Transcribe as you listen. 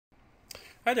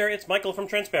Hi there, it's Michael from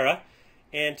Transpara,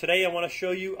 and today I want to show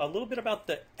you a little bit about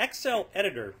the Excel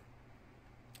editor.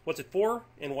 What's it for,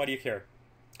 and why do you care?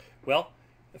 Well,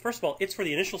 first of all, it's for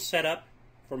the initial setup,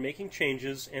 for making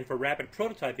changes, and for rapid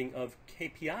prototyping of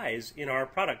KPIs in our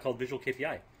product called Visual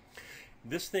KPI.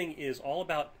 This thing is all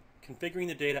about configuring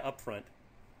the data up front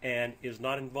and is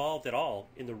not involved at all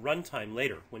in the runtime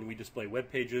later when we display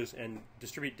web pages and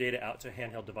distribute data out to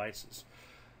handheld devices.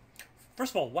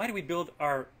 First of all, why do we build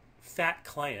our fat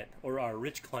client or our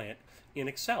rich client in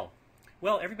Excel?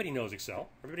 Well, everybody knows Excel.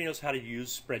 Everybody knows how to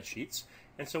use spreadsheets.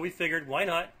 And so we figured, why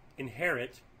not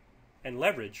inherit and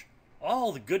leverage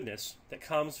all the goodness that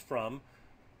comes from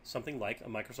something like a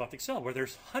Microsoft Excel, where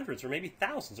there's hundreds or maybe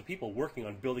thousands of people working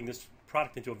on building this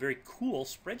product into a very cool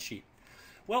spreadsheet.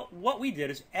 Well, what we did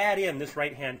is add in this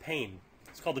right-hand pane.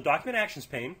 It's called the Document Actions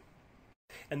pane.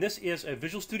 And this is a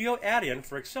Visual Studio add-in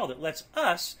for Excel that lets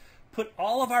us put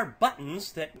all of our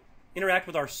buttons that interact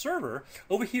with our server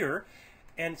over here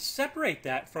and separate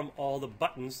that from all the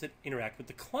buttons that interact with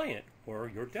the client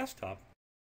or your desktop.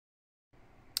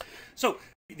 So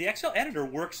the Excel editor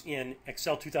works in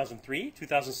Excel 2003,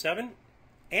 2007,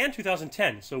 and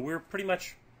 2010. So we're pretty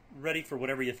much ready for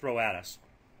whatever you throw at us.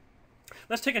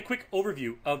 Let's take a quick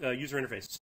overview of the user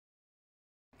interface.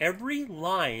 Every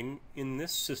line in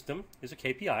this system is a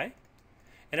KPI,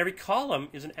 and every column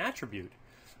is an attribute.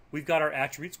 We've got our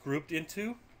attributes grouped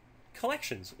into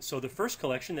collections. So the first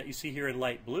collection that you see here in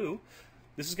light blue,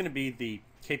 this is going to be the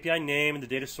KPI name and the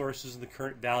data sources and the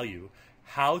current value.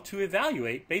 How to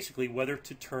evaluate, basically, whether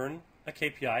to turn a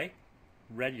KPI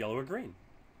red, yellow, or green.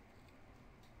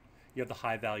 You have the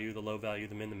high value, the low value,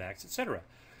 the min, the max, etc.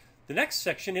 The next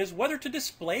section is whether to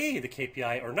display the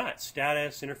KPI or not.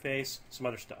 Status, interface, some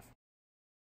other stuff.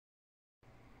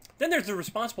 Then there's the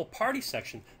responsible party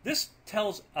section. This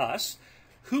tells us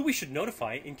who we should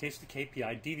notify in case the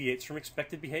KPI deviates from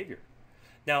expected behavior.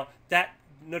 Now, that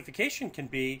notification can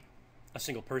be a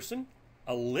single person,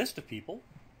 a list of people,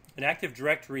 an Active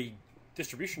Directory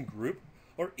distribution group,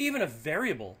 or even a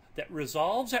variable that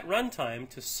resolves at runtime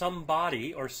to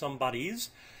somebody or somebodies,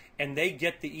 and they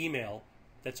get the email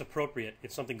that's appropriate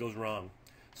if something goes wrong.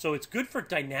 So it's good for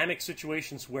dynamic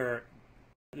situations where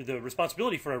the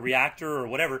responsibility for a reactor or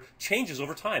whatever changes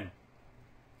over time.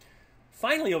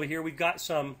 Finally, over here, we've got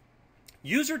some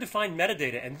user-defined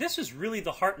metadata, and this is really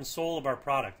the heart and soul of our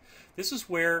product. This is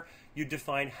where you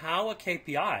define how a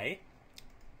KPI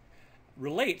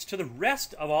relates to the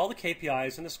rest of all the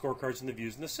KPIs and the scorecards and the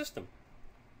views in the system.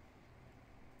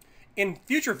 In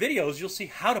future videos, you'll see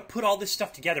how to put all this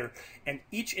stuff together, and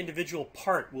each individual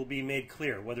part will be made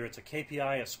clear, whether it's a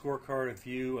KPI, a scorecard, a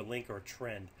view, a link, or a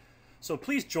trend. So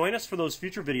please join us for those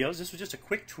future videos. This was just a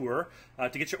quick tour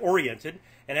to get you oriented.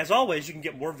 And as always, you can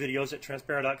get more videos at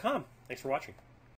transpara.com. Thanks for watching.